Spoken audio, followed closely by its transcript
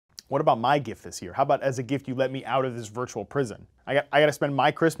What about my gift this year? How about as a gift you let me out of this virtual prison? I got to spend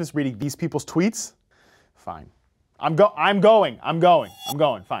my Christmas reading these people's tweets? Fine. I'm going,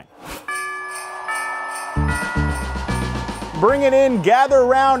 fine. Bring it in, gather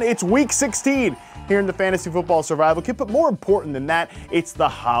around, it's week 16 here in the Fantasy Football Survival Kit, but more important than that, it's the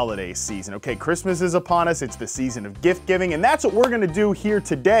holiday season. Okay, Christmas is upon us, it's the season of gift giving, and that's what we're gonna do here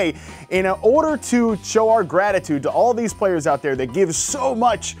today in order to show our gratitude to all these players out there that give so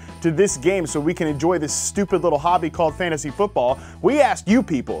much to this game so we can enjoy this stupid little hobby called fantasy football. We asked you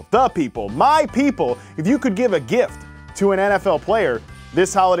people, the people, my people, if you could give a gift to an NFL player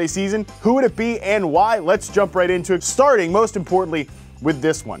this holiday season, who would it be and why? Let's jump right into it, starting most importantly with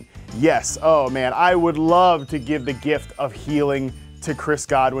this one. Yes, oh man, I would love to give the gift of healing to Chris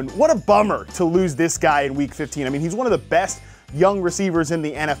Godwin. What a bummer to lose this guy in week 15. I mean, he's one of the best young receivers in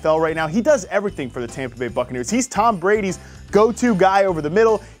the NFL right now. He does everything for the Tampa Bay Buccaneers. He's Tom Brady's go-to guy over the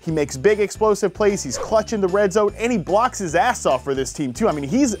middle. He makes big explosive plays. He's clutch in the red zone, and he blocks his ass off for this team too. I mean,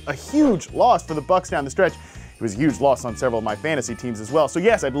 he's a huge loss for the Bucs down the stretch. It was a huge loss on several of my fantasy teams as well. So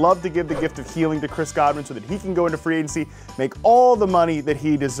yes, I'd love to give the gift of healing to Chris Godwin so that he can go into free agency, make all the money that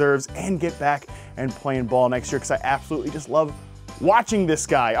he deserves, and get back and playing ball next year because I absolutely just love watching this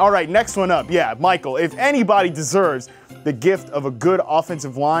guy. All right, next one up. Yeah, Michael, if anybody deserves the gift of a good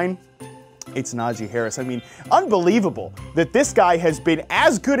offensive line, it's Najee Harris. I mean, unbelievable that this guy has been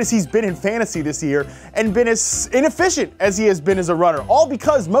as good as he's been in fantasy this year and been as inefficient as he has been as a runner, all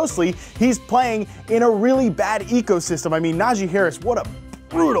because mostly he's playing in a really bad ecosystem. I mean, Najee Harris, what a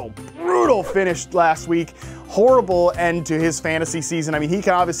brutal finish last week. Horrible end to his fantasy season. I mean, he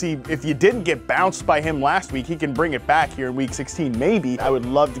can obviously, if you didn't get bounced by him last week, he can bring it back here in week 16, maybe. I would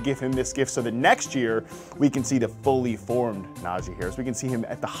love to give him this gift so that next year we can see the fully formed Najee Harris. We can see him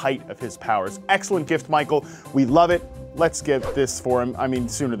at the height of his powers. Excellent gift, Michael. We love it. Let's get this for him. I mean,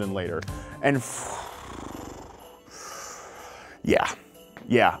 sooner than later. And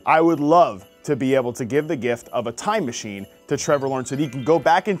yeah, I would love to be able to give the gift of a time machine to Trevor Lawrence so that he can go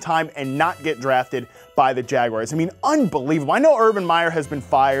back in time and not get drafted by the Jaguars. I mean, unbelievable. I know Urban Meyer has been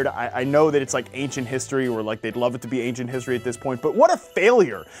fired. I know that it's like ancient history, or like they'd love it to be ancient history at this point, but what a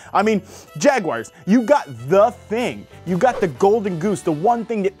failure. I mean, Jaguars, you got the thing. You got the golden goose, the one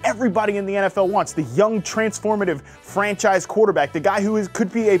thing that everybody in the NFL wants, the young, transformative franchise quarterback, the guy who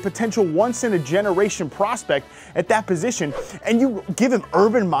could be a potential once-in-a-generation prospect at that position, and you give him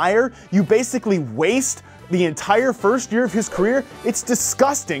Urban Meyer, you basically waste the entire first year of his career. It's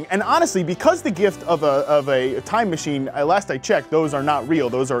disgusting. And honestly, because the gift of a time machine, last I checked, those are not real.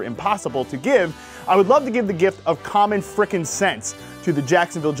 Those are impossible to give. I would love to give the gift of common frickin' sense to the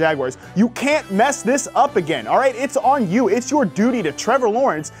Jacksonville Jaguars. You can't mess this up again, all right? It's on you. It's your duty to Trevor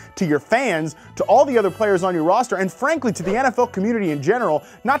Lawrence, to your fans, to all the other players on your roster, and frankly, to the NFL community in general,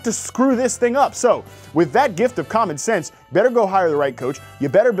 not to screw this thing up. So, with that gift of common sense, you better go hire the right coach. You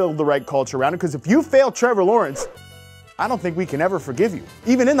better build the right culture around him, because if you fail Trevor Lawrence, I don't think we can ever forgive you.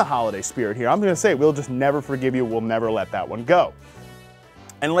 Even in the holiday spirit here, I'm going to say we'll just never forgive you. We'll never let that one go.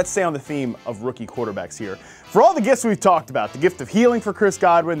 And let's stay on the theme of rookie quarterbacks here. For all the gifts we've talked about, the gift of healing for Chris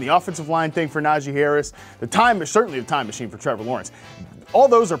Godwin, the offensive line thing for Najee Harris, certainly the time machine for Trevor Lawrence, all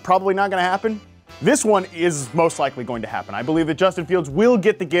those are probably not going to happen. This one is most likely going to happen. I believe that Justin Fields will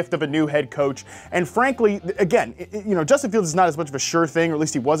get the gift of a new head coach. And frankly, again, Justin Fields is not as much of a sure thing, or at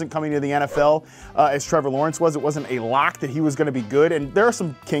least he wasn't coming to the NFL as Trevor Lawrence was. It wasn't a lock that he was going to be good. And there are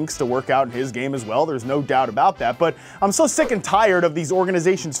some kinks to work out in his game as well. There's no doubt about that. But I'm so sick and tired of these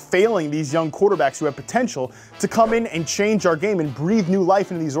organizations failing these young quarterbacks who have potential to come in and change our game and breathe new life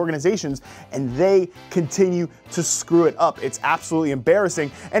into these organizations. And they continue to screw it up. It's absolutely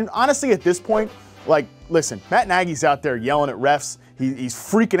embarrassing. And honestly, at this point, like, listen, Matt Nagy's out there yelling at refs. He's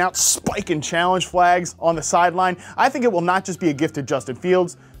freaking out, spiking challenge flags on the sideline. I think it will not just be a gift to Justin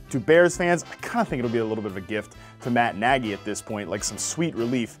Fields, to Bears fans. I kind of think it'll be a little bit of a gift to Matt Nagy at this point, like some sweet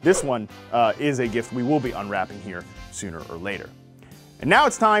relief. This one is a gift we will be unwrapping here sooner or later. And now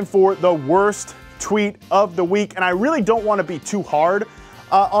it's time for the worst tweet of the week. And I really don't want to be too hard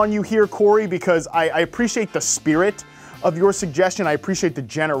on you here, Corey, because I appreciate the spirit of your suggestion. I appreciate the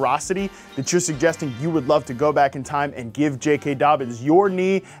generosity that you're suggesting. You would love to go back in time and give J.K. Dobbins your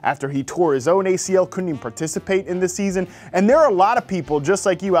knee after he tore his own ACL, couldn't even participate in this season. And there are a lot of people just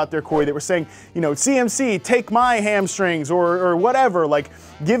like you out there, Corey, that were saying, CMC, take my hamstrings or whatever, like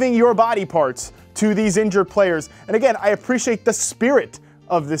giving your body parts to these injured players. And again, I appreciate the spirit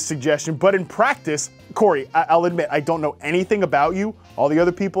of this suggestion, but in practice, Corey, I'll admit, I don't know anything about you. All the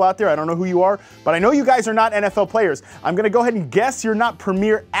other people out there, I don't know who you are, but I know you guys are not NFL players. I'm gonna go ahead and guess you're not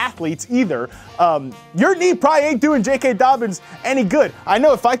premier athletes either. Your knee probably ain't doing J.K. Dobbins any good. I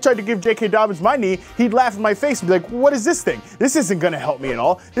know if I tried to give J.K. Dobbins my knee, he'd laugh in my face and be like, what is this thing? This isn't gonna help me at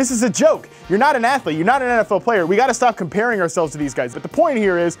all. This is a joke. You're not an athlete, you're not an NFL player. We gotta stop comparing ourselves to these guys. But the point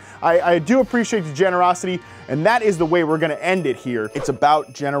here is, I do appreciate the generosity, and that is the way we're gonna end it here. It's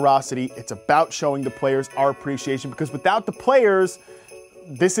about generosity, it's about showing the players our appreciation, because without the players,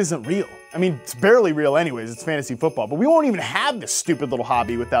 this isn't real. I mean, it's barely real anyways, it's fantasy football, but we won't even have this stupid little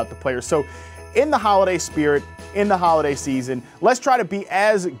hobby without the players. So in the holiday spirit, in the holiday season, let's try to be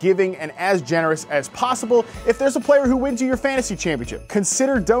as giving and as generous as possible. If there's a player who wins you your fantasy championship,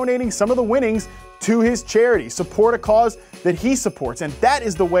 consider donating some of the winnings to his charity. Support a cause that he supports. And that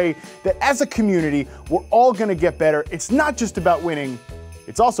is the way that as a community, we're all gonna get better. It's not just about winning,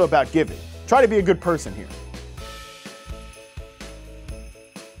 it's also about giving. Try to be a good person here.